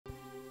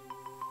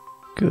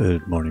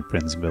Good morning,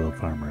 friends and fellow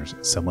farmers.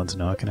 Someone's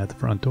knocking at the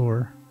front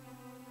door.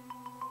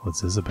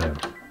 What's this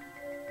about?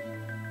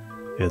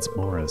 It's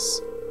Morris.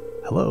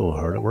 Hello,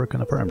 hard at work on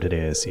the farm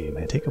today, I see.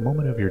 May I take a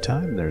moment of your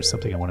time? There's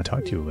something I want to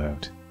talk to you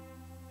about.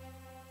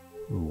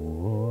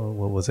 Whoa,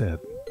 what was it?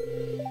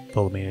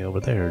 Follow me over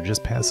there,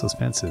 just past those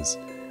fences.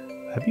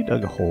 Have you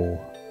dug a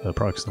hole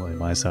approximately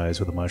my size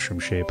with a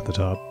mushroom shape at the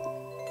top?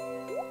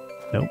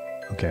 Nope.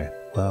 Okay.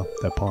 Well,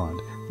 that pond.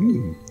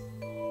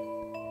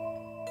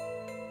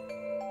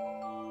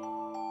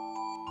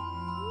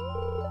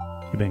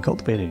 You've been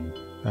cultivating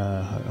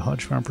a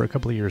hodge farm for a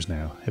couple of years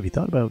now. Have you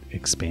thought about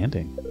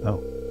expanding?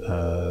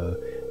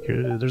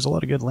 There's a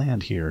lot of good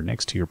land here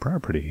next to your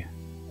property.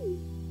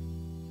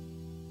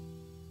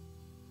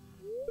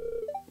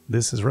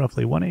 This is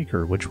roughly 1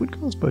 acre, which would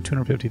cost about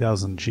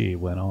 250,000 G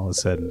when all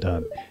is said and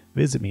done.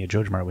 Visit me at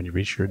JojaMart when you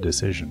reach your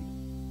decision.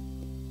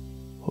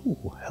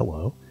 Oh,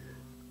 hello.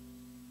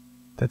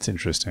 That's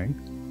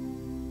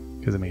interesting.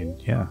 Because, I mean,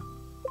 yeah.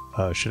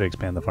 Should I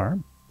expand the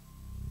farm?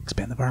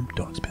 Expand the farm?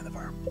 Don't expand the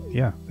farm.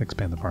 Yeah,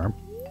 expand the farm.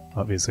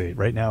 Obviously,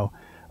 right now.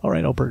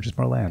 Alright, I'll purchase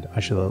more land. I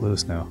should let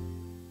loose now.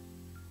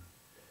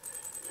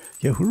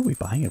 Yeah, who are we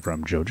buying it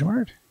from?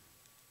 JojaMart?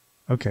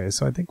 Okay,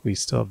 so I think we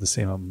still have the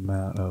same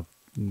amount of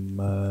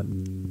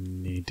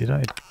money. Did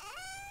I?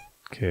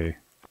 Okay.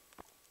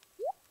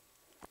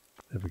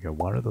 There we go.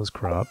 Water those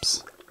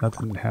crops.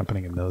 Nothing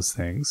happening in those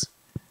things.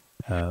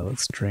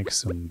 Let's drink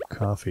some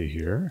coffee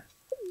here.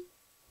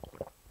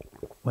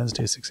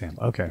 Wednesday, 6 a.m.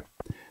 Okay.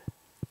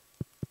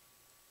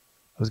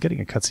 I was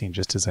getting a cutscene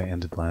just as I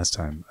ended last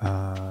time.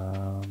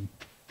 Let's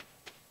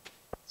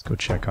go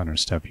check on our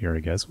stuff here, I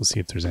guess. We'll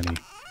see if there's any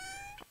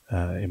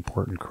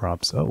important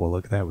crops. Oh, well,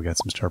 look at that. We got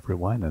some starfruit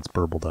wine that's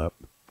burbled up.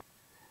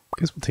 I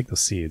guess we'll take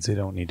those seeds. They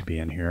don't need to be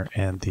in here.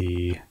 And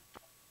the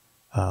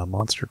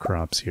monster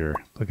crops here.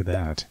 Look at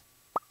that.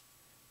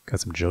 Got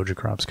some Joja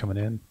crops coming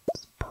in.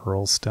 Some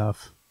pearl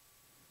stuff.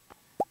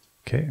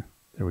 Okay,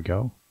 there we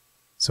go.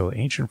 So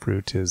ancient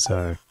fruit is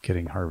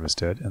getting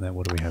harvested. And then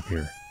what do we have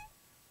here?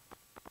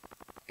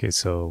 Okay,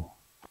 so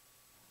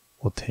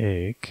we'll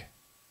take...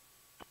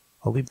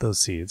 I'll leave those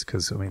seeds,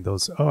 because, I mean,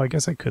 those... Oh, I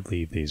guess I could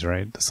leave these,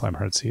 right? The slime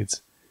heart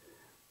seeds.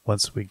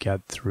 Once we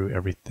get through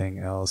everything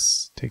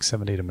else, take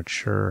 7 days to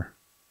mature.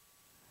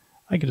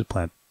 I could just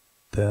plant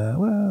the...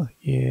 Well,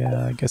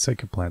 yeah, I guess I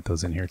could plant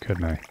those in here,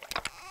 couldn't I?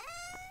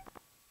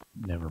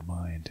 Never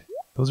mind.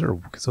 Those are...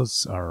 Because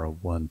those are a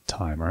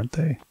one-time, aren't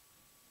they?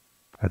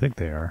 I think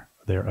they are.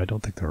 I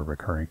don't think they're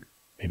recurring.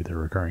 Maybe they're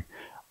recurring.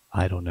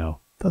 I don't know.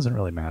 Doesn't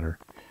really matter.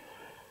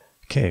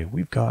 Okay,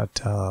 we've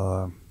got...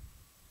 I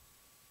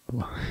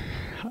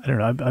don't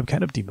know. I'm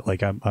kind of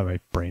my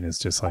brain is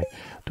just like,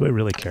 do I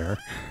really care?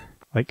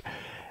 Like,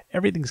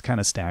 everything's kind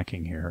of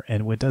stacking here,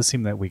 and it does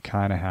seem that we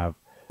kind of have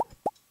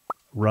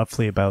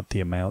roughly about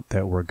the amount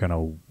that we're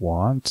gonna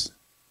want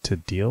to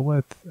deal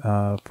with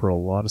for a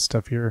lot of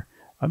stuff here.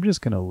 I'm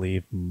just gonna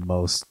leave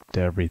most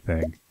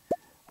everything.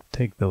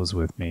 Take those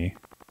with me.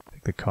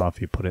 Take the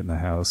coffee, put it in the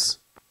house.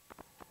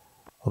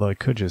 Although I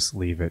could just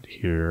leave it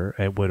here.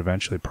 It would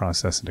eventually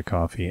process into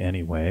coffee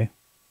anyway.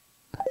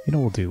 You know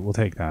what we'll do? We'll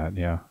take that,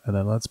 yeah. And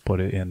then let's put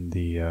it in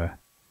the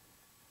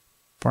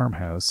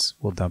farmhouse.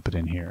 We'll dump it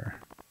in here.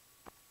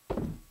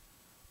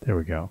 There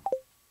we go.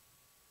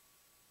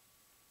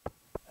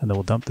 And then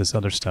we'll dump this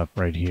other stuff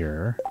right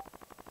here.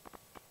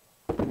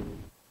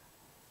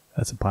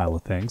 That's a pile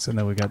of things. And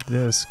then we got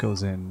this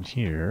goes in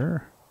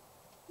here.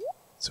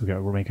 So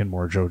we're making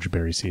more Joja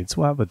berry seeds.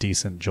 We'll have a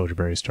decent Joja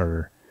berry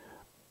starter.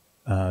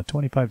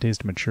 25 days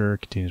to mature,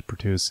 continues to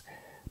produce,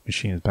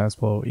 machine is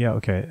passable. Yeah,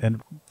 okay,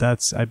 and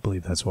I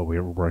believe that's what we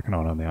were working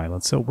on the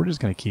island. So we're just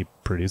going to keep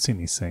producing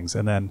these things,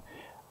 and then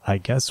I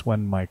guess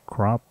when my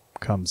crop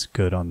comes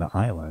good on the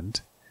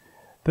island,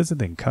 that's the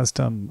thing,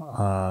 custom,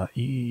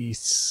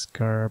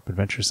 E-Scarp,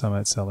 Adventure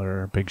Summit,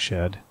 Cellar, Big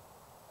Shed,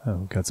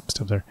 oh, got some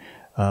stuff there,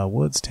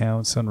 Woods,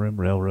 Town, Sunroom,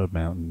 Railroad,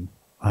 Mountain,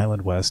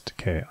 Island West.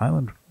 Okay,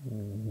 Island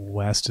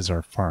West is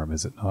our farm,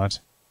 is it not?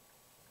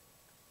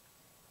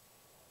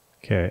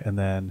 Okay, and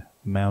then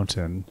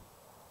Mountain,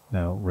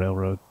 no,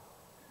 Railroad,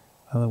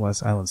 Island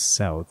West, Island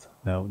South,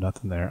 no,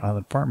 nothing there,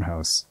 Island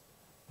Farmhouse,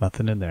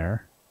 nothing in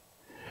there.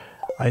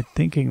 I'm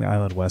thinking the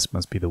Island West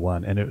must be the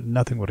one, and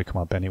nothing would have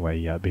come up anyway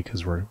yet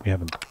because we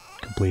haven't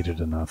completed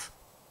enough.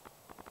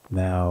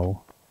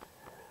 Now,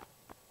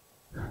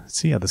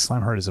 see, yeah, the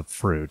slime heart is a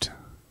fruit.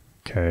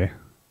 Okay,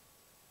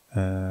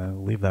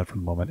 leave that for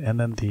the moment, and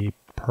then the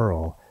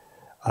pearl.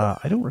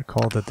 I don't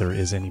recall that there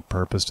is any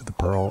purpose to the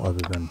pearl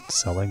other than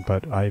selling,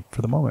 but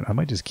for the moment, I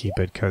might just keep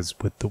it, because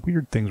with the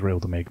weird things we're able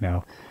to make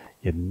now,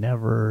 you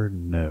never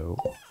know.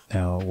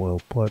 Now,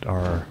 we'll put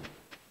our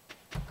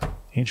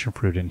ancient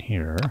fruit in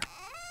here.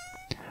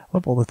 I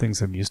love all the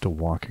things I'm used to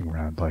walking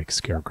around, like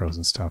scarecrows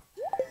and stuff.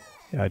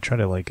 Yeah, I try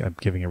to, I'm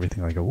giving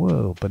everything like a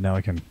whoa, but now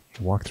I can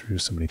walk through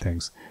so many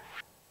things.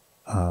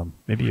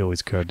 Maybe you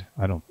always could.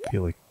 I don't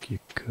feel like you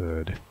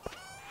could.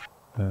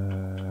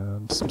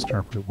 Some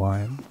starfruit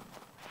wine.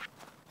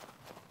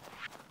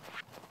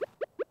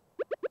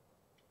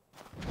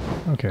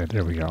 Okay,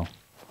 there we go.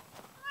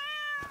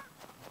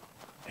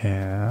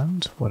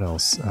 And what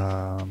else?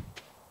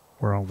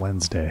 We're on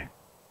Wednesday.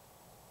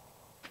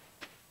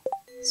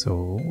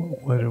 So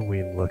what are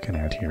we looking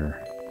at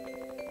here?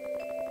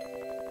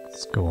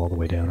 Let's go all the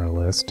way down our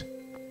list.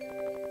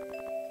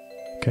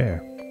 Okay.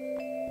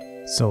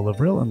 So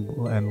Lavril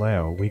and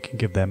Leo, we can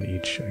give them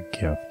each a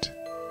gift.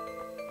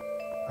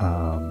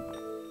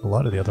 A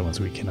lot of the other ones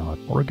we cannot.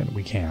 Morgan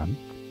we can.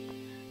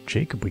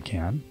 Jacob we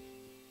can.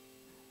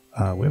 We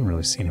haven't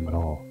really seen him at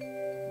all.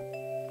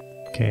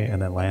 Okay,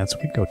 and then Lance,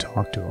 we can go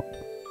talk to him,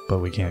 but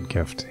we can't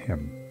gift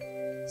him.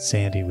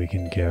 Sandy we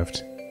can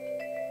gift.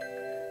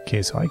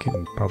 Okay, so I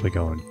can probably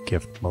go and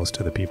gift most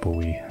of the people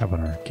we have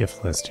on our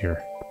gift list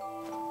here.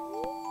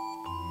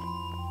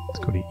 Let's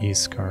go to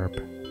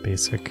Escarp,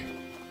 basic.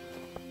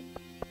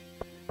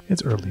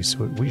 It's early,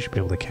 so we should be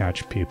able to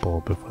catch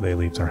people before they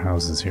leave their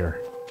houses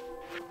here.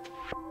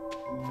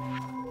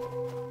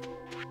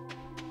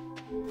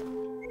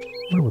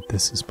 I wonder what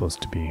this is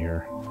supposed to be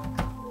here.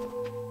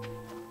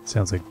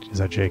 Sounds like, is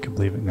that Jacob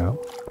leaving?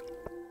 No.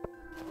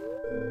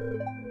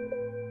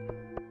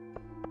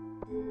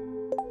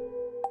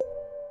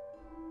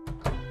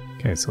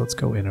 Okay, so let's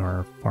go in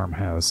our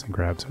farmhouse and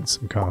grab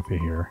some coffee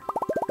here.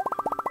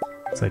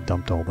 Because I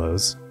dumped all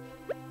those.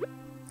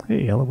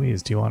 Hey,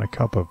 Eloise, do you want a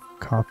cup of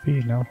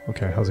coffee? No?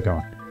 Okay, how's it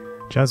going?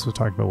 Jazz was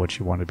talking about what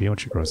she wanted to be when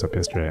she grows up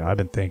yesterday. I've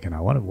been thinking, I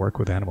want to work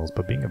with animals,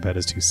 but being a vet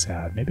is too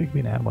sad. Maybe I could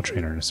be an animal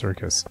trainer in a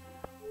circus.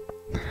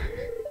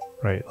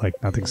 Right,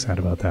 like, nothing sad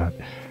about that.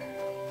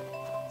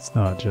 It's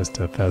not just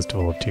a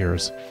festival of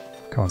tears,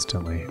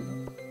 constantly.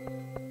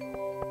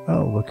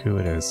 Oh, look who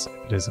it is.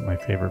 It isn't my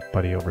favorite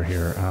buddy over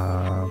here.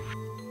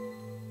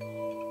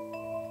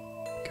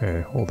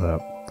 Okay, hold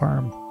up.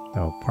 Farm?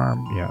 No,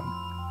 farm, yeah.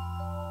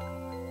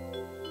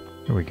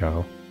 Here we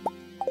go.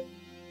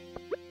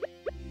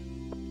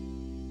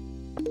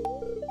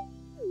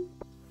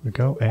 Here we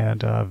go,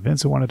 and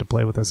Vincent wanted to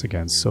play with us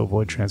again, so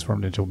Void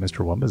transformed into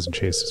Mr. Wumbas and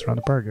chased us around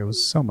the park. It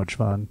was so much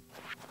fun.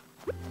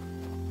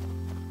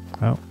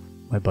 Oh,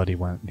 my buddy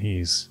went.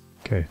 He's...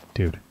 Okay,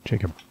 dude,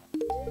 Jacob.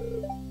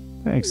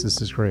 Thanks,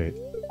 this is great.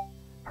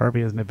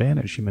 Harvey has an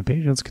advantage. Human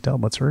patience can tell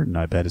him what's hurting.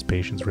 I bet his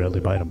patience rarely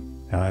bite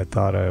him. I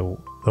thought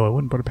though I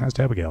wouldn't put it past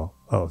Abigail.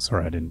 Oh,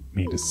 sorry, I didn't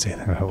mean to say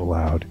that out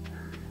loud.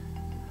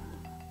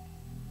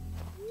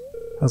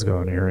 How's it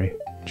going, Erie?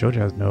 Jojo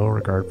has no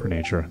regard for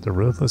nature. They're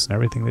ruthless and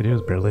everything they do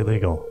is barely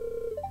legal.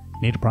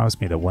 You need to promise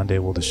me that one day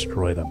we'll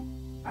destroy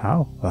them.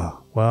 How?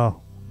 Oh,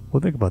 well,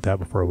 we'll think about that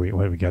before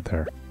when we get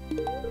there.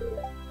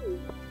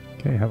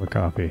 Okay, have a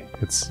coffee.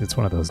 It's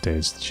one of those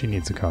days. She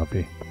needs a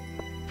coffee.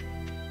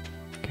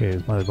 Okay,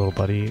 is my little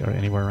buddy or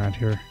anywhere around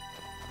here?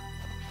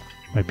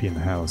 She might be in the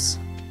house.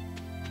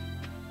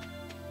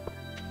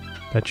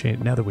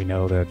 Now that we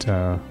know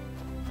that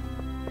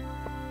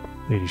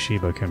Lady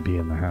Shiva can be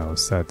in the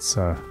house, that's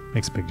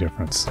makes a big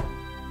difference.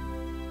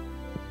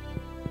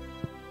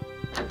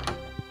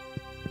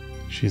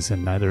 She's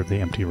in neither of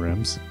the empty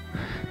rooms.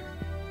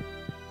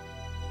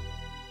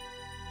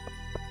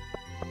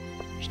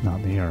 She's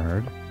not in the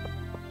yard.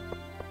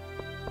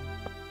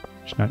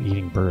 She's not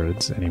eating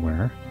birds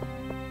anywhere.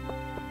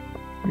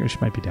 I guess she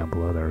might be down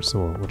below there,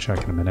 so we'll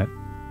check in a minute.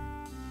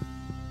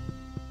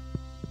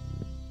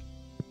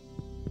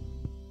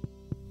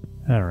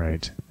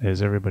 Alright,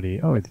 is everybody...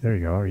 Oh, there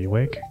you go. Are you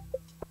awake?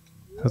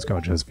 How's it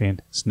going, Josephine?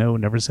 Snow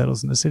never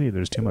settles in the city.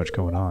 There's too much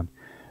going on.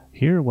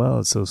 Here, well,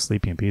 it's so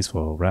sleepy and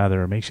peaceful.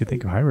 Rather, it makes you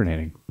think of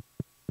hibernating.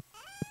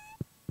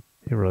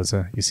 Hey,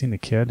 Rosa, you seen the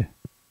kid?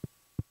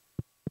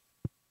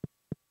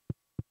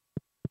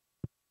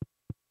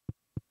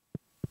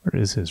 Where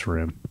is his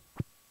room?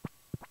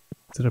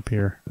 Is it up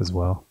here as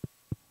well?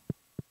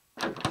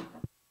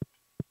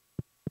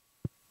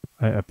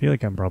 I feel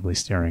like I'm probably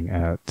staring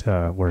at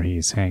where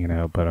he's hanging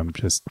out, but I'm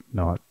just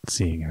not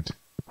seeing it.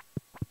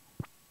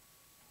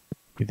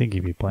 You'd think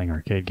he'd be playing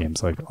arcade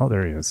games like, oh,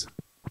 there he is.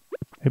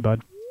 Hey,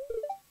 bud.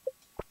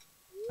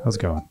 How's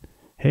it going?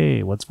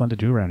 Hey, what's fun to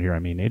do around here? I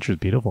mean, nature's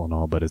beautiful and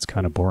all, but it's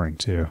kind of boring,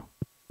 too.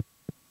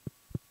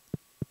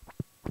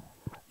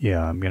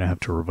 Yeah, I'm going to have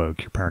to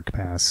revoke your park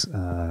pass.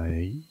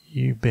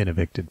 You've been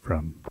evicted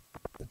from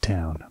the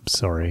town. I'm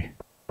sorry.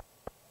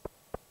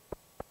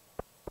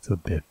 It's a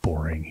bit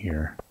boring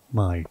here.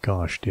 My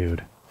gosh,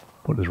 dude.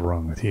 What is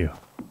wrong with you?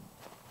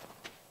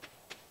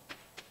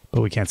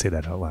 But we can't say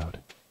that out loud.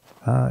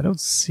 I don't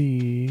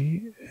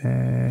see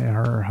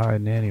her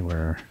hiding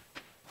anywhere.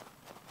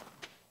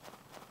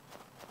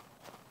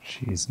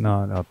 She's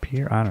not up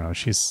here. I don't know.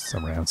 She's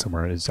around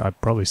somewhere. It's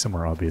probably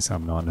somewhere obvious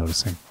I'm not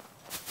noticing.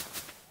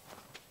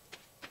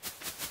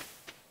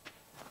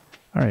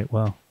 Alright,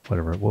 well,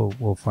 whatever.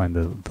 We'll find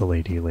the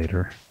lady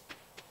later.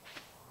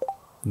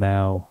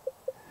 Now...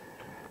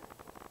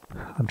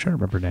 I'm trying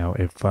to remember now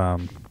if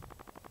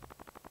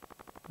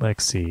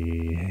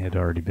Lexi had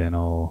already been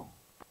all...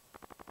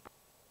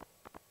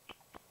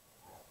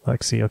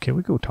 Lexi, okay,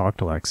 we go talk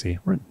to Lexi.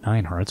 We're at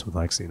 9 hearts with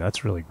Lexi.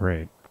 That's really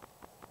great.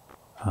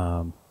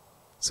 So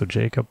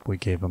Jacob, we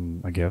gave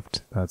him a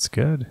gift. That's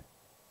good.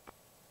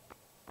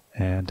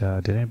 And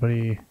did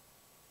anybody...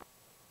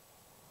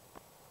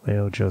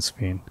 Leo,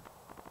 Josephine...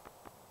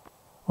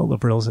 Oh,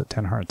 Lavrill's at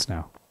 10 hearts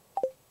now.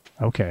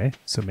 Okay,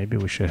 so maybe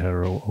we should head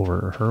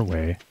over her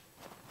way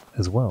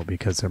as well,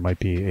 because there might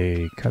be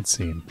a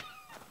cutscene.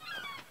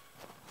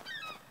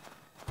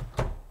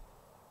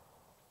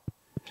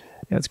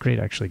 Yeah, it's great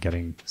actually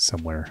getting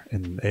somewhere,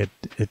 and it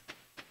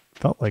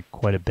felt like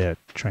quite a bit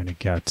trying to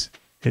get...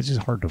 It's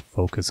just hard to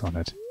focus on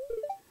it.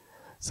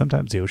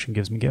 Sometimes the ocean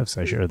gives me gifts.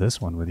 I share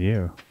this one with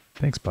you.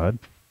 Thanks, bud.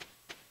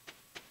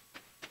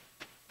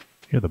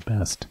 You're the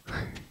best.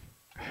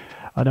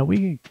 Now we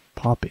can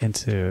pop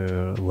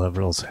into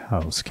Lavrill's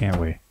house, can't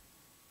we?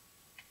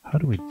 How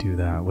do we do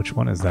that? Which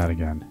one is that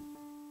again?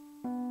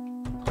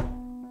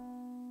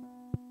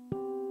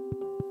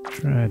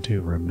 Try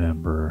to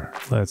remember.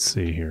 Let's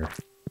see here.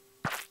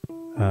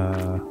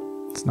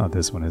 It's not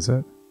this one, is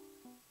it?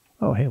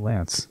 Oh, hey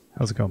Lance.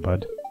 How's it going,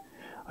 bud?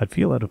 I'd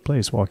feel out of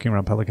place walking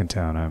around Pelican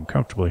Town. I'm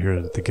comfortable here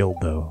at the guild,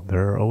 though.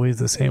 They're always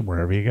the same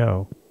wherever you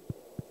go.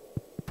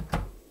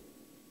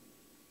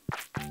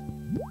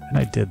 And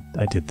I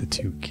did the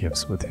 2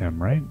 gifts with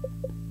him, right?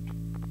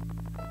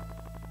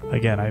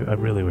 Again, I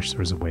really wish there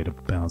was a way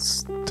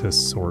to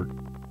sort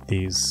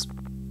these.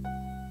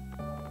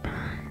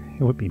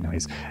 It would be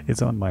nice.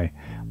 It's on my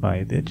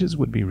it just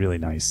would be really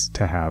nice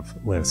to have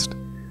list.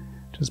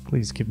 Just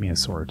please give me a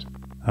sort.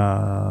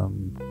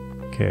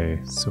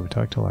 Okay, so we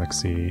talked to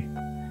Lexi.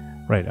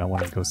 Right, I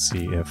want to go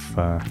see if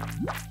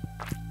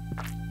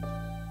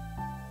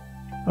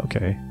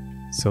okay.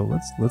 So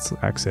let's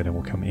exit and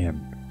we'll come in.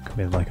 Come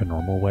in like a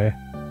normal way.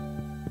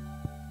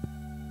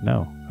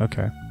 No,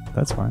 okay.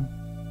 That's fine.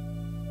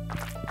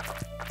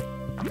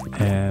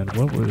 And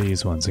what were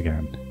these ones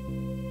again?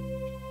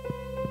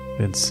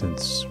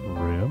 Vincent's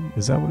room?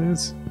 Is that what it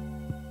is?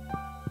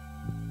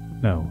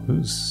 No,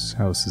 whose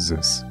house is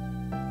this?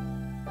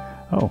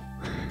 Oh.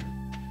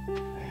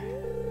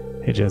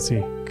 Hey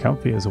Jesse,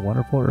 comfrey is a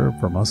wonderful herb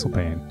for muscle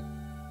pain.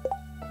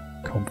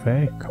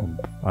 Comfrey?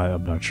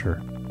 I'm not sure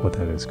what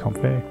that is.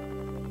 Comfrey?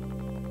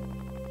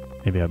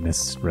 Maybe I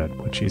misread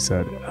what she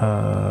said.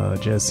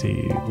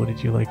 Jesse, what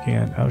did you like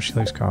again? Oh, she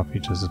likes coffee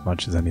just as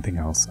much as anything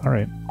else.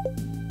 Alright.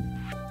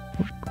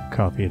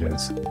 Coffee it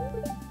is.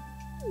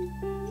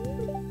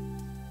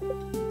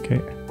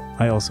 Okay.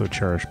 I also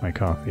cherish my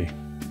coffee,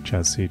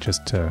 Jesse,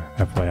 just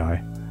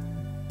FYI.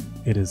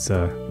 It is,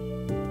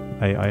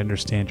 I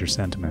understand your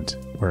sentiment,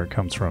 where it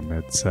comes from.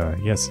 It's,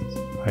 yes,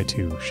 I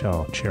too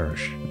shall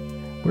cherish.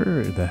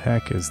 Where the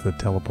heck is the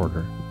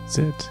teleporter? Is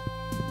it...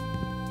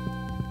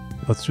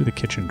 Let's do the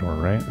kitchen door,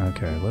 right?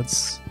 Okay,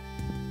 let's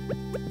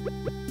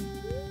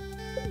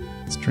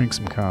drink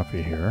some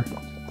coffee here.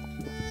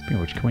 Speaking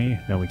of which, can we...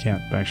 No, we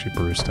can't actually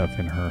brew stuff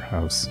in her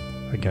house.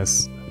 I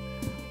guess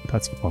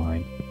that's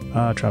fine.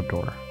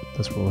 Trapdoor.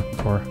 That's what we're looking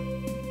for.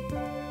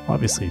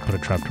 Obviously, you put a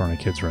trapdoor in a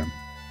kid's room.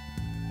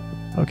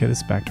 Okay, this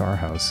is back to our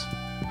house.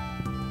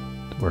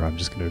 Where I'm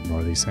just going to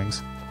ignore these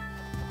things.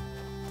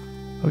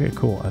 Okay,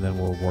 cool. And then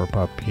we'll warp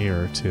up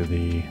here to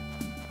the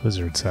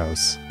wizard's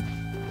house.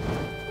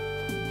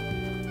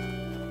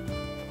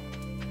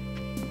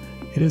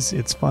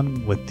 It's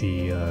fun with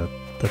the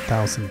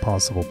 1,000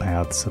 possible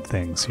paths of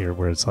things here,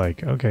 where it's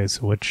like, okay,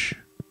 so which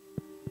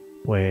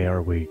way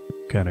are we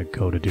gonna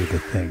go to do the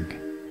thing?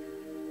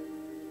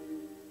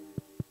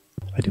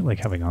 I do like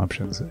having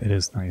options. It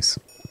is nice.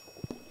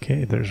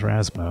 Okay, there's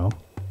Rasmo.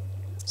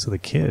 So the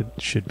kid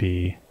should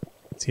be...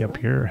 Is he up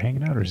here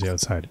hanging out, or is he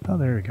outside? Oh,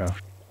 there we go.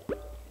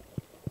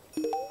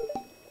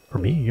 For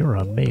me, you're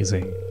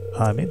amazing.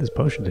 I made this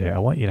potion today. I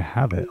want you to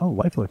have it. Oh,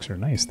 life elixir.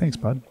 Nice. Thanks,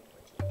 bud.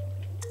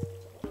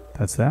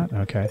 That's that?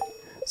 Okay.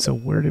 So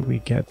where did we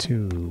get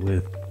to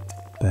with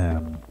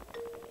them?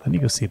 I need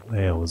to go see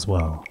Leo as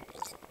well.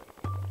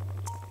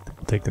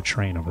 We'll take the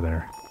train over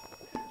there.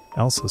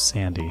 Also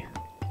Sandy.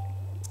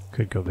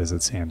 Could go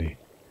visit Sandy.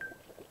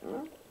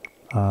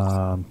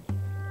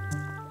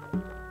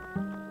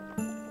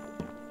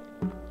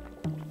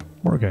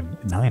 Morgan,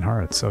 9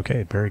 hearts.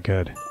 Okay, very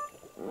good.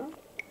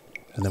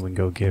 And then we can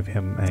go give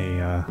him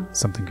a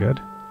something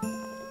good.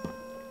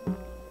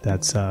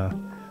 That's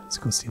let's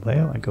go see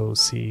Leo and go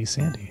see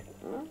Sandy.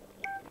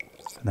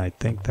 And I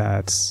think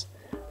that's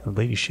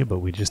Lady Shiba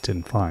we just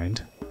didn't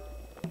find.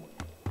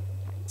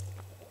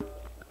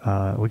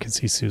 We can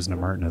see Susan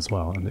and Martin as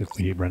well, and if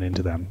we run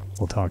into them,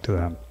 we'll talk to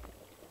them.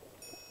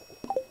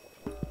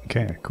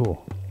 Okay,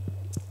 cool.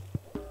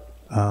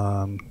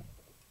 I'm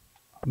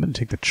gonna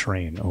take the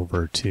train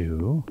over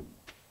to...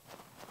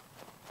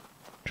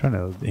 trying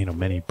to,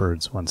 many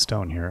birds, one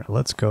stone here.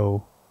 Let's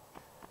go...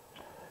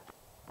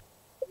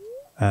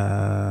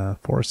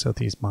 Forest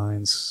Southeast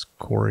Mines,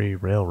 Quarry,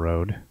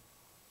 Railroad.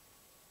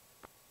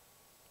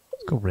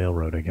 Let's go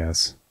Railroad, I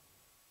guess.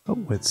 Oh,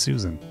 it's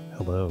Susan.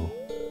 Hello.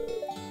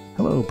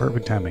 Hello,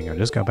 perfect timing. I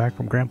just got back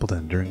from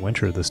Grampleton. During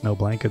winter, the snow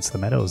blankets the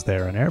meadows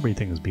there, and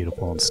everything is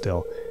beautiful and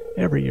still.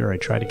 Every year I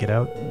try to get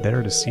out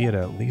there to see it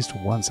at least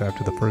once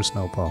after the first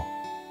snowfall.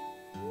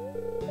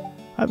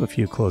 I have a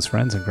few close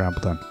friends in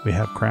Grampleton. We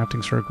have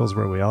crafting circles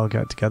where we all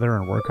get together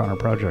and work on our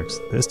projects.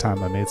 This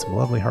time I made some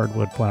lovely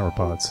hardwood flower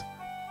pots.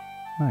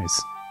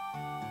 Nice.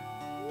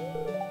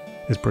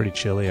 It's pretty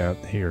chilly out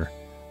here.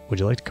 Would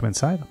you like to come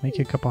inside? I'll make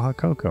you a cup of hot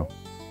cocoa.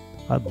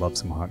 I'd love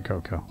some hot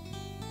cocoa.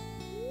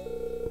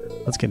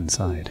 Let's get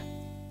inside.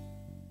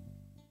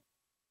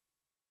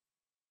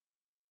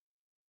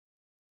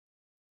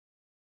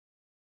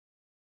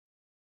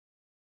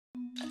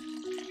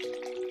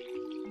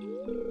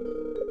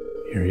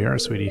 Here you are,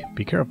 sweetie.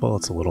 Be careful,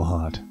 it's a little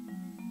hot.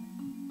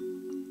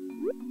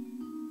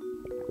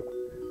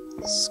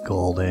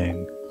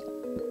 Scalding.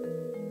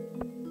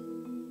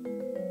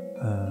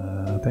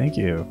 Thank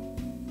you.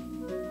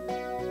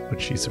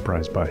 What's she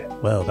surprised by?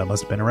 Well, that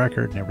must have been a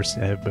record. Never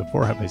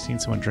before have I seen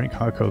someone drink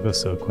hot cocoa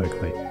so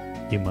quickly.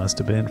 You must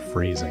have been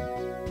freezing.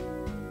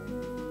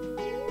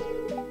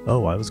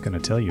 Oh, I was going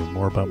to tell you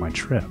more about my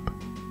trip.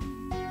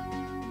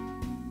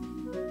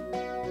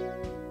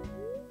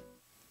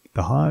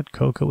 The hot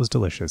cocoa was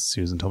delicious.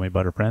 Susan told me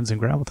about her friends in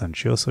Gravelton.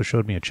 She also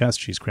showed me a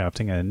chest she's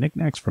crafting and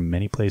knickknacks from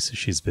many places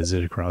she's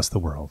visited across the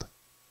world.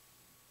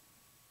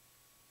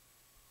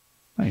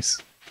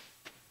 Nice.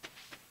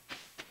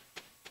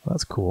 Well,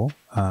 that's cool.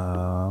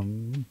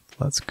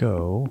 Let's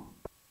go.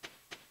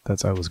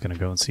 I was going to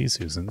go and see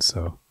Susan,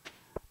 so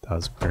that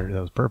was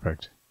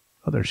perfect.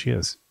 Oh, there she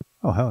is.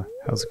 Oh,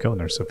 how's it going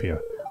there,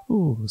 Sophia?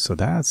 Ooh, so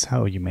that's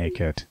how you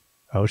make it.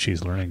 Oh,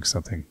 she's learning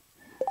something.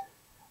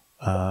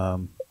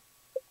 Now,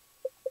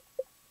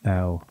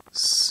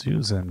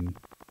 Susan,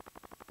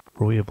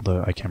 were we able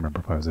to, I can't remember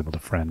if I was able to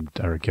friend,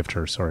 or gift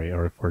her, sorry,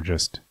 or if we're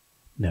just,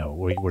 no,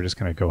 we're just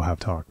going to go have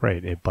talk,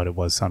 right, but it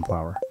was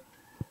Sunflower.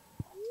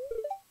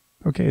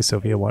 Okay,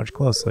 Sophia, watch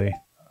closely.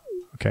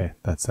 Okay,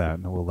 that's that,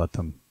 and we'll let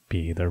them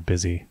be, they're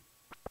busy.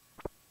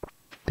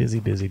 Busy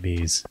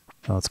bees.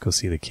 Now let's go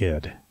see the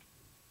kid.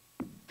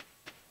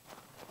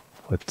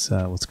 What's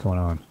going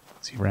on?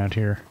 Is he around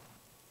here?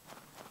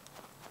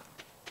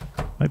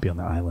 Might be on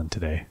the island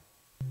today.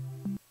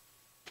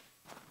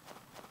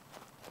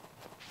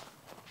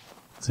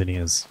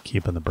 Zinnia's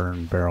keeping the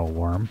burn barrel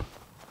warm.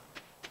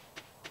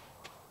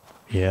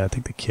 Yeah, I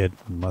think the kid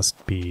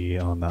must be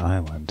on the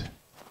island.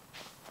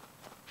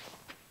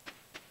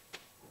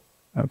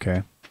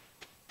 Okay.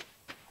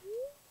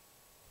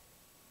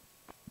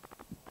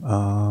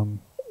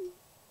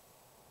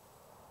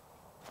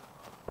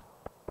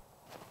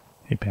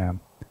 Hey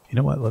Pam. You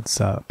know what? Let's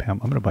Pam, I'm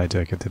gonna buy a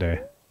ticket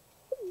today.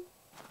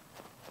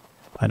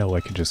 I know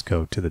I could just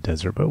go to the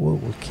desert, but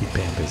we'll keep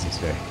Pam busy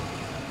today.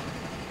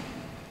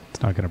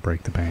 It's not gonna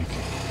break the bank.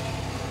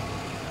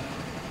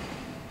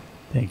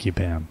 Thank you,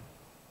 Pam.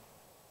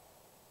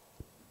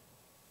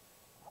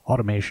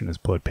 Automation has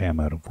put Pam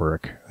out of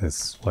work.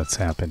 That's what's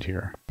happened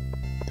here.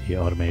 The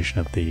automation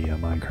of the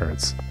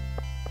minecarts.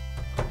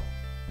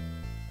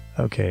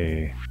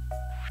 Okay.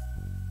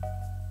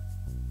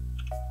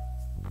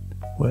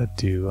 What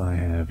do I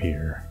have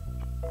here?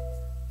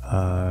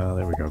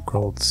 There we go.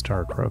 Gold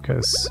Star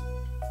Crocus.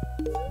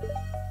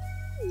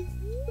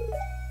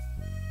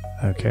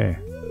 Okay.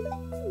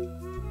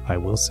 I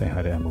will say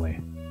hi to Emily.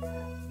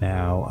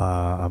 Now,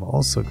 I'm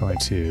also going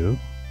to...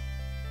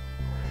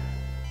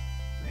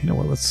 You know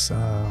what, let's...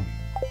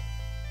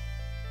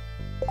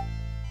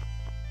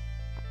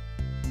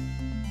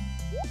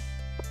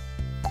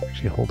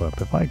 Actually, hold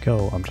up. If I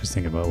go, I'm just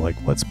thinking about, like,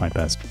 what's my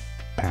best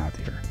path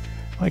here?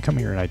 If I come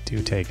here and I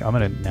do take...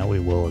 Now we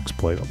will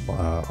exploit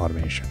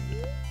automation.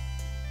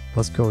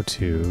 Let's go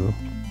to...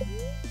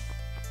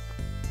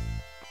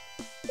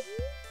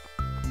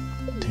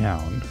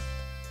 town.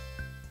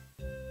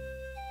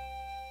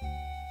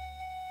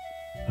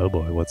 Oh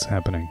boy, what's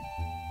happening?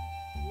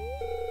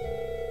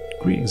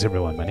 Greetings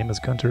everyone, my name is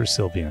Gunter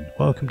Sylvian.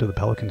 Welcome to the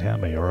Pelican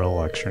Town mayoral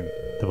election.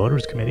 The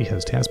Voters Committee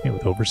has tasked me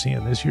with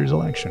overseeing this year's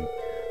election.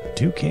 The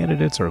two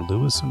candidates are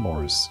Lewis and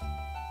Morris.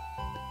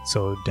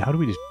 So how do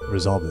we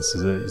resolve this?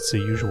 It's a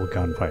usual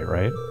gunfight,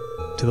 right?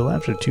 To the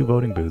left are two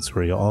voting booths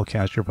where you'll all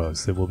cast your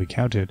votes. They will be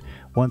counted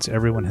once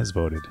everyone has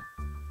voted.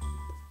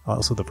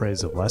 Also, the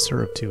phrase of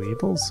lesser of two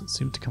evils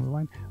seemed to come to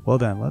mind. Well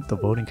then, let the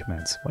voting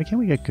commence. Why can't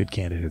we get good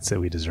candidates that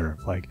we deserve?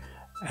 Like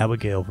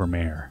Abigail for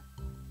mayor.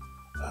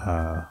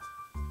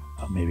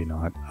 Maybe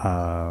not.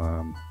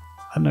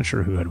 I'm not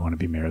sure who I'd want to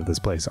be mayor of this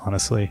place,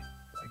 honestly.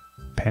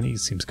 Like, Penny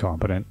seems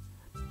competent.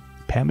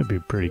 Pam would be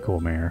a pretty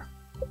cool mayor.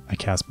 I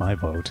cast my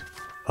vote.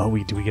 Oh,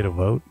 do we get a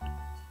vote?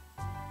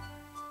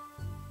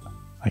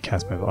 I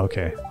cast my vote.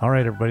 Okay.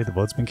 Alright, everybody, the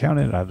vote's been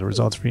counted. I have the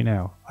results for you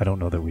now. I don't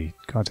know that we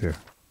got to.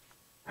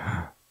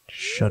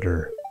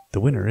 Shudder. The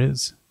winner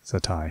is... It's a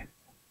tie.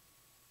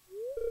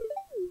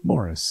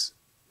 Morris.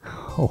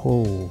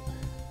 Oh.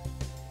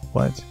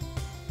 What?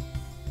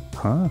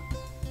 Huh?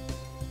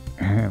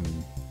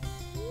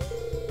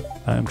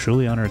 I am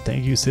truly honored.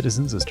 Thank you,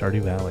 citizens of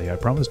Stardew Valley. I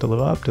promise to live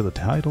up to the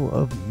title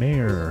of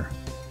mayor.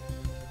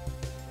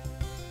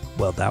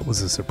 Well, that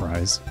was a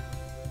surprise.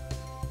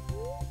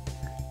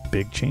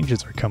 Big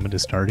changes are coming to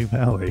Stardew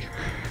Valley.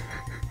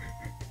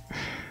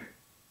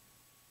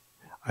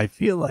 I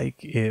feel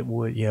like it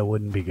would, yeah, it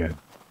wouldn't be good.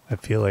 I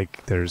feel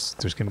like there's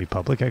going to be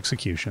public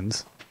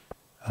executions.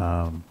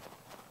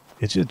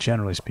 It's just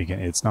generally speaking,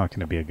 it's not going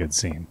to be a good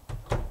scene.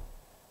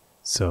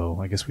 So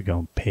I guess we go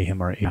and pay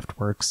him our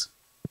afterworks.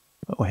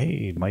 Oh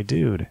hey, my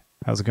dude,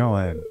 how's it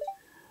going?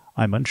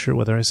 I'm unsure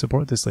whether I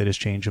support this latest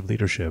change of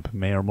leadership.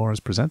 Mayor Morris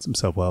presents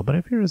himself well, but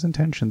I fear his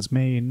intentions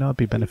may not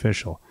be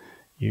beneficial.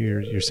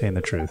 You're saying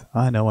the truth.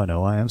 I know.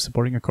 I am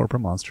supporting a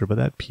corporate monster, but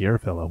that Pierre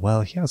fellow,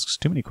 well, he asks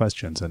too many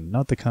questions, and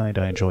not the kind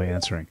I enjoy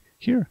answering.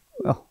 Here,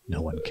 well,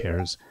 no one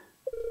cares.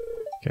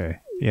 Okay,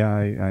 yeah,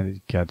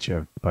 I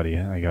gotcha, buddy.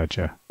 I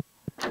gotcha.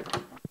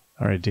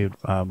 Alright, dude,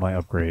 my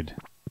upgrade.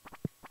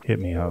 Hit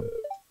me up.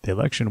 The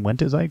election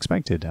went as I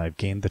expected. I've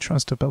gained the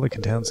trust of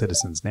Pelican Town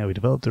citizens. Now we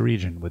develop the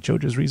region. With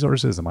Joja's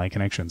resources and my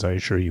connections, I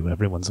assure you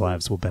everyone's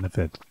lives will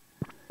benefit.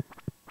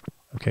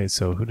 Okay,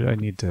 so who do I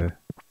need to...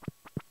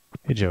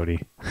 Hey,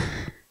 Jody.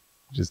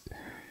 Just...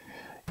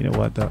 You know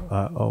what?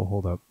 Oh,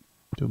 hold up.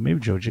 Dude,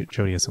 maybe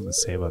Jody has something to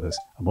say about this.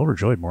 I'm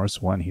overjoyed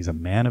Morris won. He's a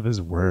man of his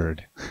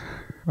word.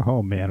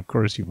 Oh, man, of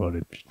course you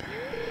voted.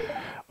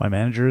 My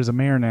manager is a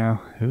mayor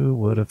now. Who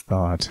would have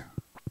thought?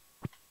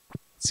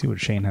 Let's see what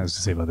Shane has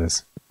to say about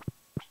this.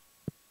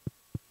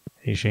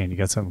 Hey Shane, you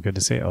got something good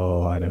to say?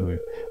 Oh, I know who.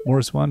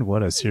 Morris won?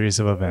 What a series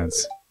of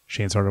events.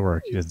 Shane's hard at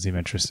work. He doesn't seem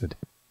interested.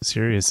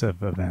 Series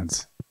of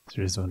events.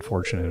 Series of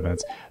unfortunate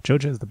events.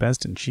 Joja has the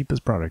best and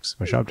cheapest products.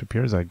 If my shop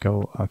appears, I'd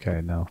go... Okay,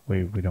 no.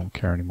 We don't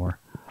care anymore.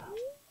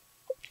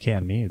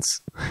 Canned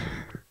meats.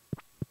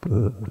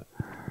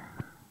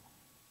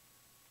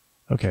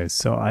 Okay,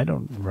 so I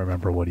don't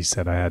remember what he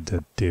said I had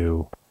to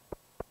do.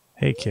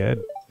 Hey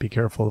kid, be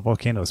careful. The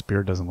volcano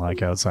spirit doesn't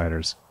like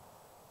outsiders.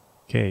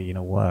 Okay, you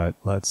know what?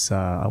 Let's,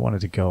 I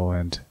wanted to go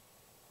and,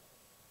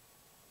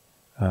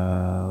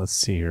 let's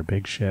see here.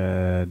 Big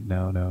shed.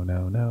 No.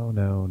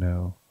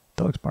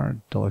 Deluxe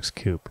barn. Deluxe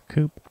coop.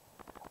 Coop.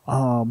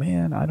 Oh,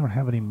 man, I don't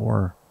have any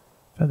more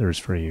feathers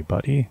for you,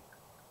 buddy.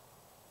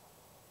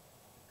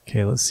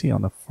 Okay, let's see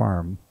on the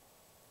farm.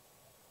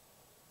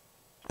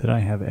 Did I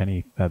have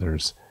any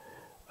feathers?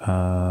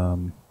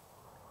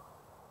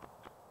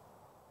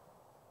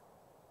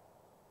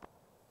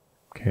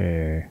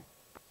 Okay.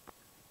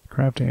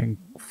 Crafting,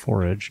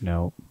 forage,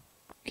 no.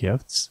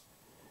 Gifts.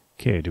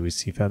 Okay, do we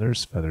see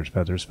feathers? Feathers.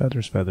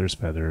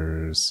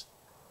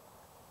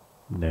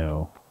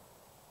 No.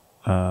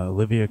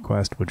 Livia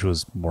quest, which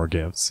was more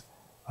gifts.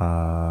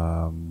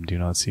 Do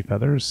not see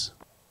feathers.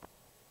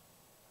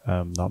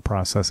 Not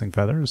processing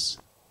feathers.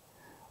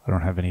 I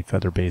don't have any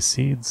feather-based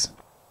seeds.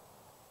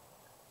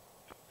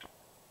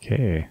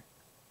 Okay.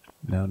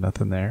 No,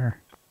 nothing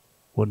there.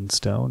 Wooden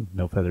stone.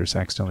 No feathers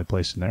accidentally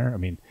placed in there. I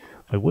mean,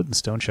 my wooden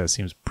stone chest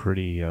seems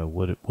pretty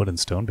wood and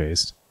stone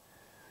based.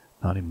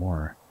 Not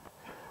anymore.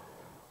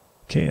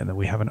 Okay, and then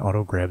we haven't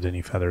auto-grabbed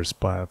any feathers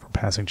for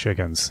passing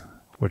chickens,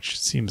 which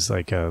seems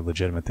like a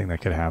legitimate thing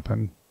that could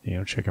happen. You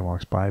know, chicken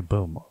walks by,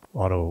 boom,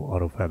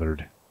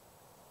 auto-feathered.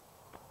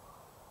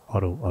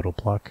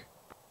 Auto-pluck.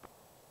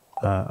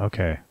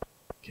 Okay.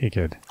 Okay,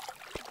 good.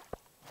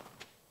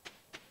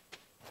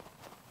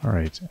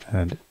 Alright,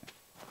 and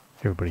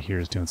everybody here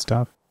is doing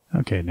stuff.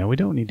 Okay, now we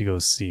don't need to go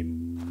see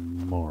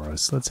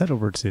Morris. Let's head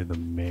over to the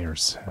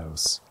mayor's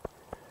house.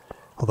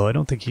 Although I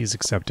don't think he's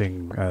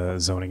accepting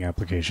zoning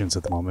applications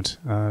at the moment.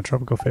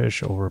 Tropical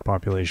fish,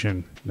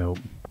 overpopulation, nope.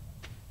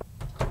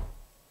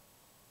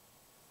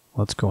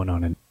 What's going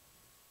on in...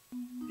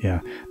 Yeah,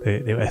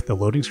 the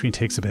loading screen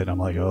takes a bit. I'm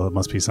like, oh, it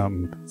must be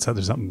something. It's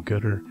either something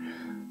good or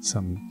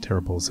something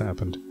terrible has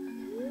happened.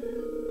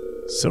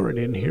 Sorry I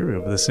didn't hear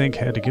over the sink.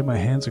 Had to give my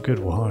hands a good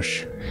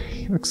wash.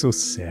 You look so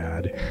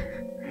sad.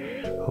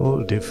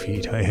 Oh,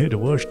 defeat. I had to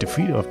wash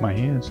defeat off my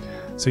hands.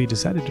 So you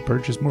decided to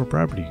purchase more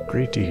property.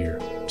 Great to hear.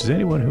 Does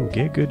anyone who will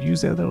get good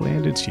use that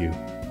land? It's you.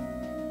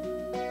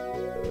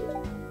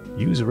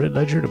 Use a red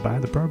ledger to buy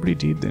the property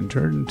deed, then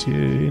turn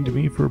into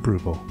me for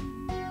approval.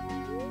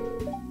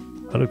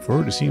 I look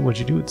forward to seeing what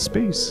you do with the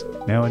space.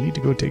 Now I need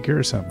to go take care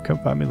of something. Come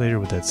find me later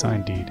with that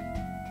signed deed.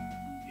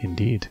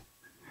 Indeed.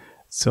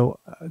 So,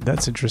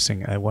 that's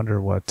interesting. I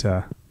wonder what,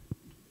 hey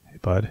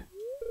bud.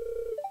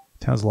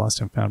 Town's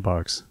lost and found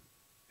box.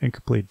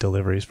 Incomplete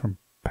deliveries from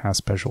past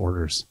special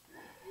orders.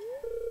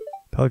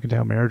 Pelican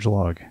Town marriage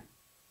log.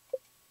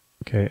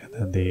 Okay, and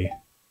then the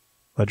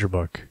ledger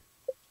book.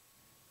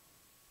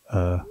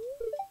 Oh,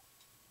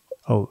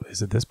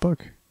 is it this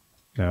book?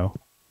 No.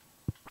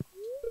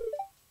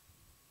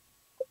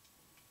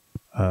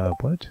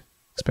 What?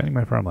 Expanding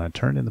my farmland.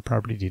 Turn in the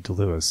property deed to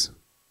Lewis.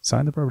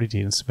 Sign the property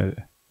deed and submit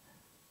it.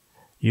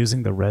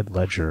 Using the red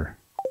ledger.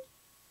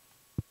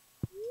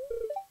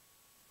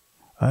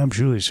 I'm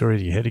truly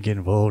sorry you had to get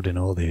involved in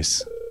all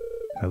this.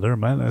 I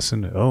learned my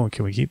lesson. Oh,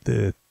 can we keep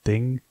the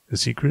thing a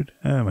secret?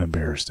 I'm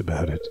embarrassed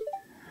about it.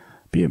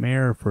 Be a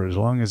mayor for as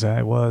long as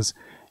I was.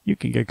 You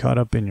can get caught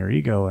up in your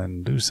ego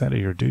and lose sight of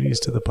your duties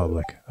to the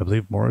public. I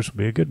believe Morris will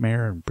be a good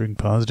mayor and bring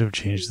positive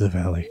change to the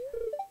valley.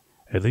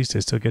 At least I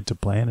still get to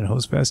plan and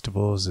host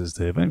festivals as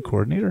the event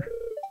coordinator.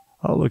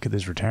 I'll look at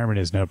this retirement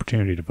as an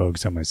opportunity to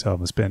focus on myself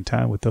and spend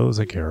time with those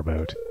I care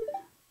about.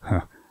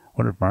 Huh.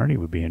 Wonder if Marnie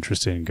would be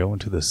interested in going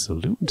to the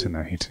saloon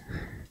tonight.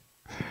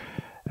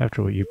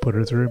 After what you put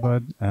her through,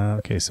 bud.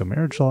 Okay, so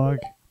marriage log.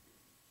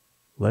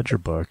 Ledger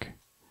book.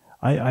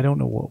 I don't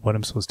know what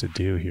I'm supposed to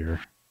do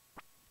here.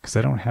 Because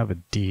I don't have a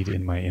deed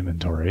in my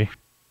inventory.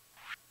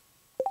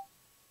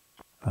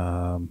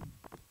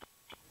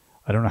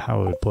 I don't know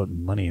how I would put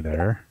money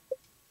there.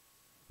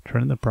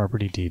 Turn in the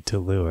property deed to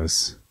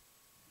Lewis.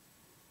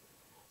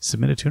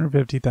 Submit a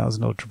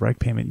 $250,000 direct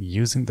payment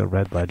using the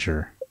red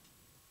ledger.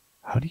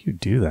 How do you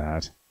do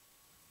that?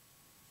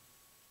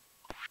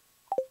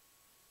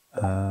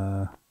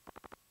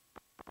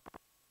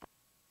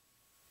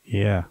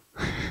 Yeah.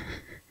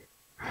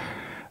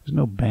 There's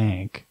no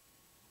bank.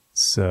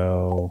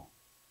 So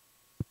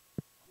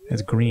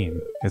it's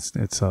green.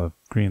 It's a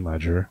green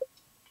ledger.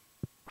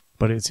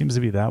 But it seems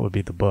to be that would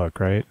be the book,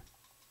 right?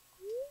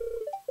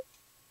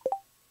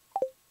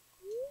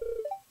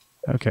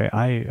 Okay,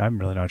 I'm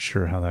really not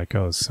sure how that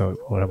goes. So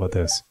what about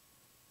this?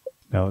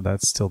 No,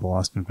 that's still the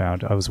lost and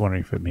found. I was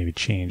wondering if it maybe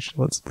changed.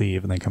 Let's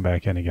leave and then come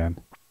back in again.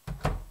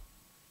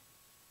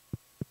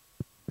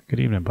 Good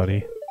evening,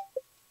 buddy.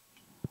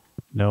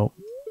 Nope.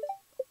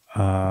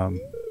 I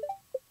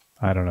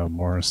don't know,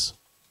 Morris.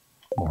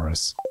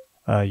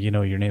 You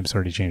know, your name's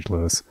already changed,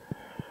 Lewis.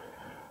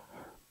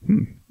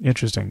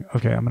 Interesting.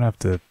 Okay, I'm gonna have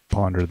to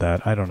ponder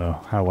that. I don't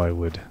know how I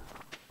would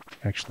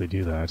actually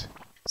do that.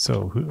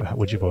 So, who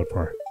would you vote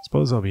for?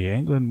 Suppose I'll be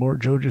England, more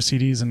Georgia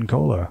CDs and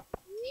cola.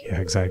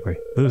 Yeah, exactly.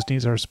 Lewis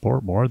needs our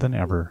support more than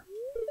ever.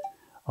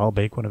 I'll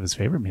bake one of his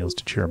favorite meals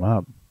to cheer him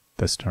up.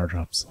 The star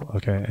drops.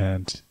 Okay,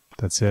 and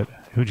that's it.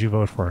 Who'd you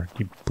vote for?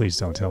 You, please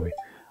don't tell me.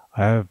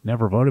 I've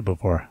never voted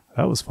before.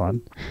 That was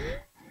fun.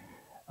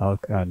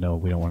 No,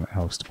 we don't want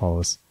Alex to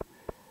follow us.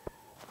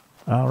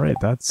 All right,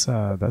 that's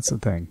the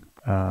thing.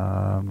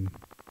 Yeah,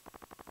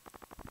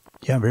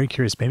 I'm very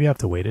curious. Maybe I have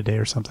to wait a day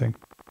or something.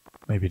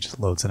 Maybe it just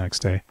loads the next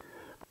day.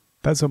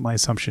 That's what my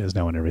assumption is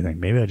now and everything.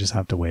 Maybe I just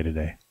have to wait a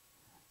day.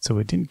 So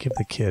we didn't give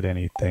the kid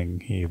anything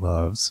he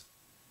loves.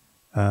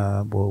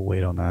 We'll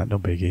wait on that. No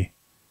biggie.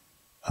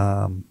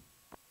 I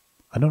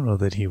don't know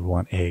that he would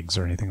want eggs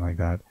or anything like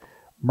that.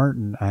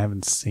 Martin, I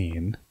haven't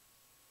seen.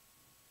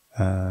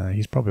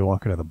 He's probably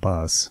walking to the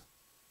bus.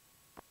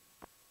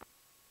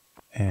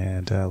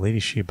 And Lady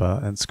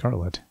Sheba and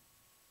Scarlet.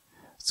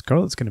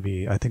 Scarlet's going to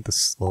be, I think, the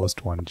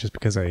slowest one, just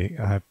because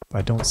I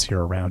don't see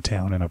her around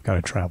town and I've got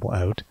to travel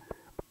out.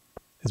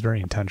 It's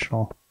very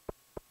intentional.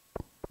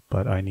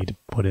 But I need to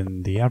put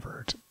in the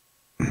effort.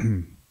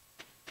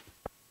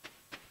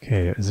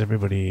 Okay, is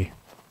everybody...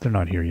 They're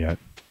not here yet.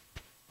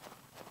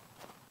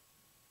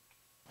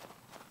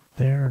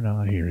 They're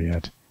not here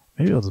yet.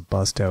 Maybe I'll just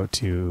bust out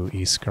to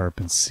East Scarp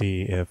and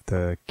see if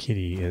the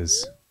kitty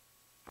is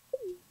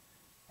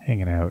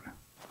hanging out.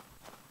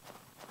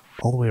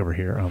 All the way over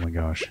here? Oh my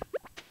gosh.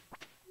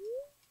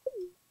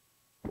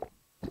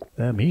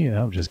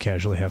 I'm just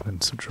casually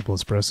having some triple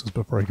espressos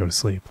before I go to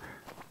sleep.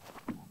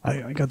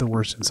 I got the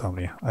worst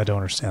insomnia. I don't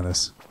understand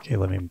this. Okay,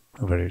 let me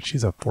move it.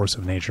 She's a force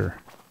of nature.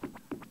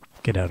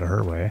 Get out of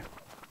her way.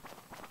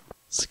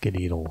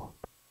 Skedaddle.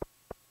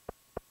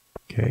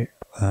 Okay,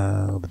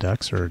 the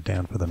ducks are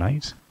down for the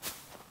night.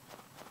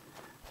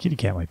 Kitty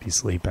cat might be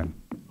sleeping.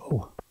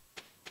 Oh,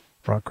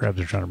 rock crabs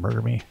are trying to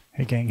murder me.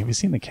 Hey gang, have you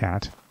seen the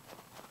cat?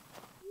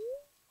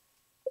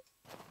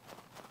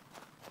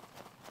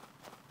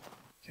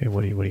 Okay,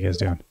 what are you guys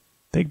doing?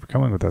 Thank you for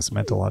coming with us. It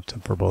meant a lot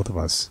for both of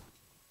us.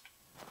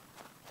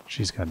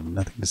 She's got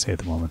nothing to say at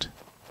the moment.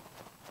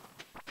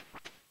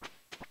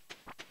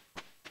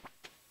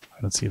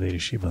 I don't see Lady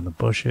Sheba in the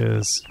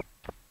bushes.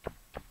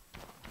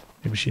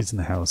 Maybe she's in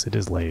the house. It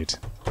is late.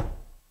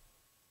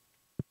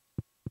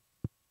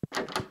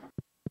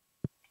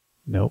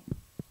 Nope.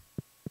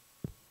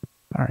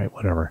 Alright,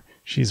 whatever.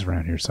 She's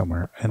around here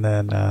somewhere. And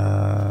then,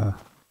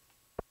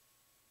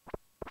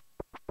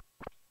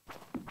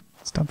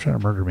 stop trying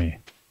to murder me.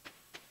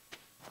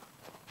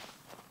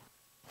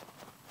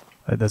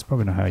 That's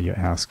probably not how you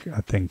ask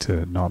a thing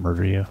to not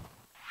murder you.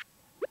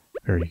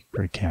 Very,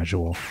 very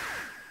casual.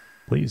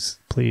 Please,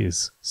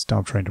 please,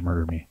 stop trying to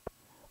murder me.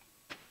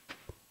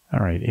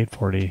 Alright,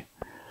 8:40.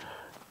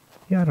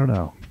 Yeah, I don't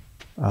know.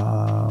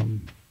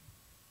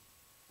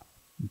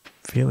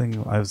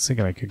 Feeling, I was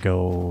thinking I could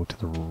go to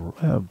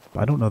the...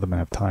 I don't know that I'm going to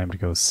have time to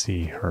go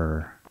see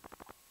her.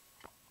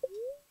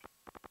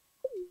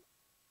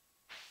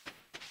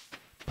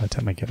 By the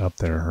time I get up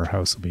there, her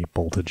house will be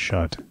bolted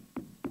shut.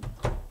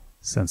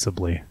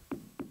 Sensibly.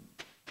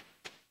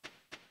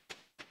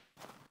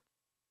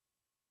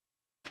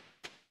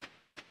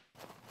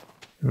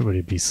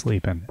 Everybody be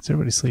sleeping. Is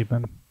everybody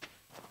sleeping?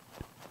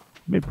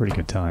 Made a pretty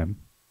good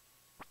time.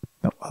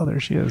 No, oh, there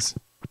she is.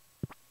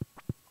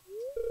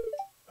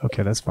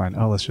 Okay, that's fine.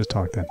 Oh, let's just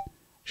talk then.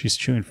 She's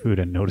chewing food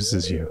and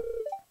notices you.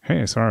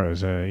 Hey, sorry, I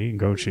was eating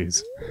goat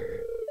cheese.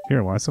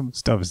 Here, want some?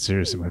 Stuff is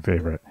seriously my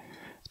favorite.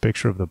 It's a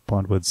picture of the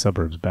Pondwood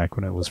suburbs back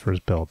when it was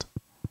first built.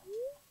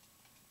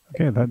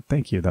 Okay,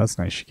 thank you. That was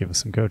nice. She gave us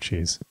some goat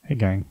cheese. Hey,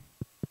 gang.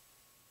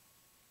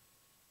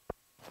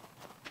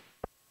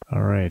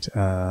 Alright,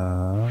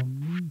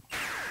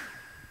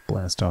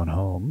 blast on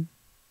home.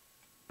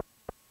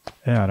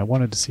 Yeah, and I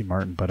wanted to see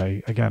Martin, but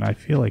I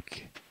feel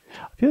like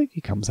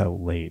he comes out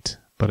late,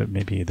 but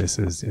maybe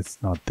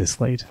it's not this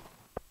late.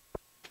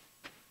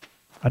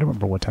 I don't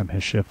remember what time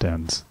his shift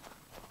ends.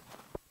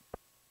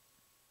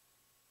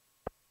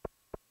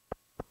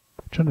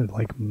 trying to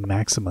like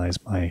maximize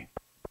my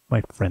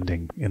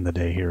friending in the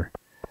day here.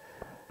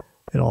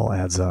 It all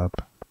adds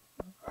up.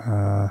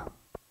 Yeah,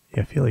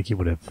 I feel like he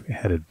would have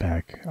headed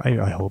back.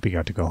 I hope he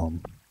got to go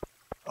home.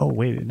 Oh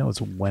wait, no,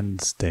 it's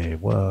Wednesday.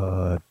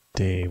 What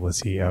day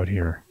was he out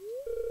here?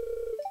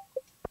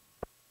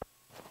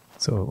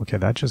 So, okay,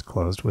 that just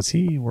closed. Was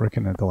he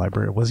working at the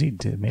library? Was he,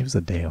 maybe it was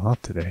a day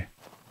off today.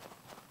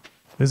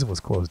 Visit was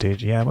closed.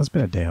 Yeah, it must have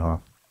been a day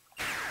off.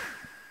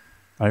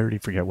 I already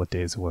forget what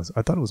days it was.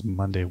 I thought it was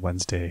Monday,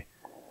 Wednesday,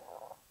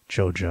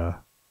 Joja,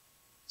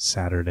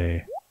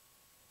 Saturday,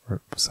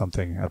 or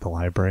something at the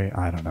library.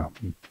 I don't know.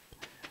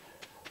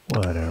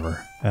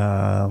 Whatever.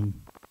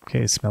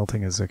 Okay,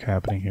 smelting is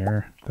happening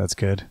here. That's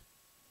good.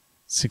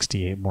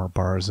 68 more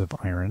bars of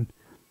iron.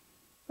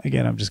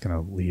 Again, I'm just going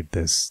to leave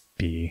this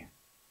be.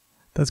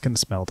 That's going to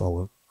smelt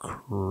a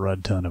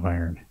crud ton of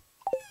iron.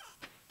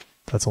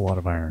 That's a lot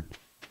of iron.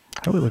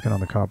 How are we looking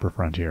on the copper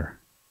front here?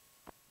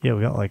 Yeah,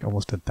 we got like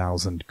almost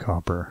 1,000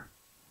 copper.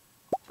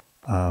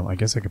 I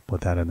guess I could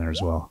put that in there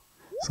as well.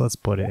 So let's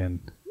put it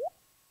in.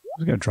 I'm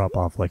just going to drop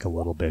off like a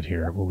little bit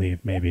here. We'll leave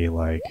maybe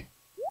like,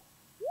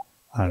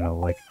 I don't know,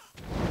 like,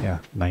 yeah,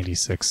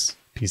 96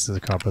 pieces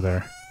of copper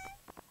there.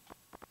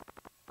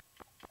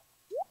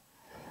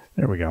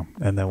 There we go.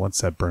 And then once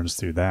that burns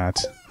through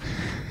that,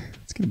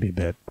 it's going to be a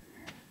bit.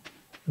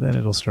 Then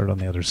it'll start on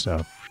the other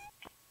stuff.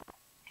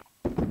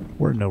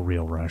 We're in no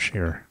real rush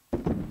here.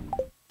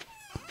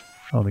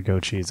 Oh, the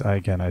goat cheese.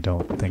 Again, I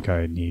don't think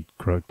I need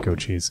goat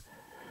cheese.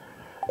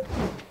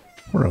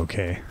 We're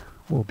okay.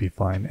 We'll be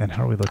fine. And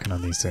how are we looking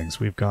on these things?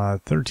 We've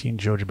got 13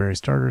 Joja Berry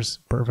starters.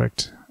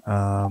 Perfect.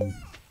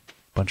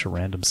 Bunch of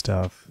random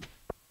stuff.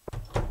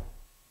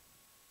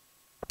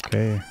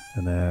 Okay,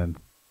 and then...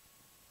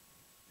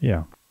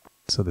 yeah.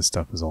 So this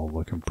stuff is all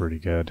looking pretty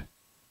good.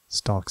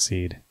 Stalk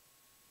seed.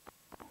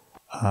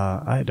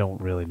 I don't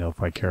really know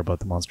if I care about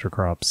the monster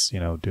crops, you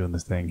know, doing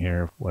this thing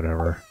here,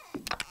 whatever.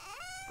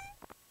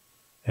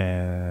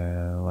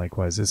 And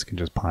likewise, this can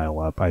just pile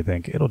up. I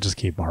think it'll just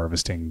keep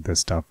harvesting this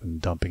stuff and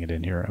dumping it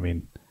in here. I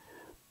mean,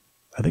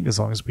 I think as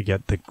long as we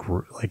get the,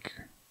 like...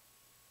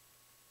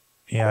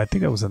 yeah, I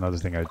think that was another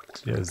thing.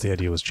 The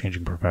idea was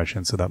changing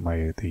profession so that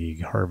the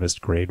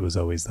harvest grade was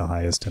always the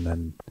highest,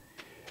 and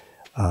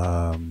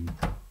then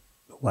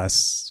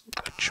less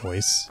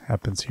choice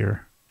happens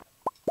here,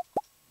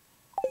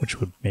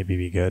 which would maybe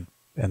be good.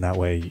 And that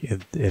way,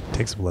 it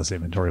takes up less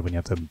inventory when you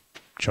have to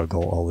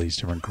juggle all these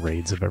different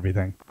grades of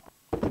everything.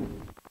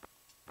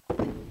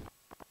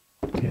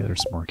 Okay,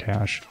 there's some more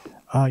cash.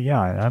 Yeah,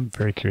 I'm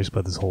very curious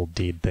about this whole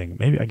deed thing.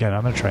 Maybe again,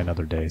 I'm gonna try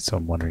another day. So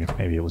I'm wondering if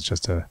maybe it was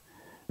just we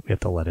have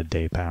to let a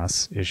day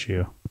pass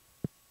issue.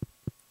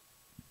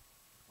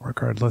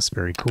 Regardless,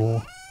 very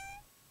cool.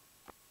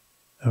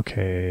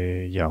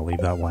 Okay, yeah, I'll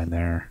leave that wine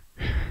there.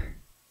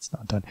 It's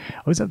not done. I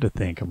always have to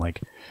think, I'm like,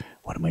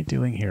 what am I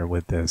doing here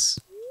with this?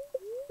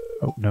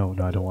 Oh, no,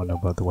 I don't want to know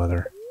about the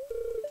weather.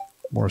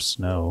 More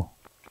snow.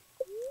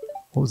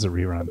 What was the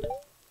rerun?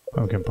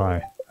 Pumpkin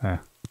pie. Alright,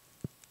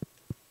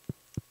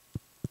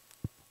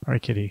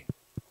 kitty.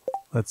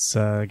 Let's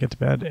get to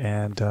bed,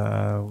 and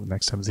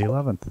next time's the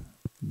 11th.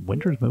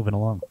 Winter's moving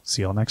along.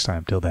 See y'all next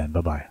time. Till then,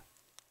 bye-bye.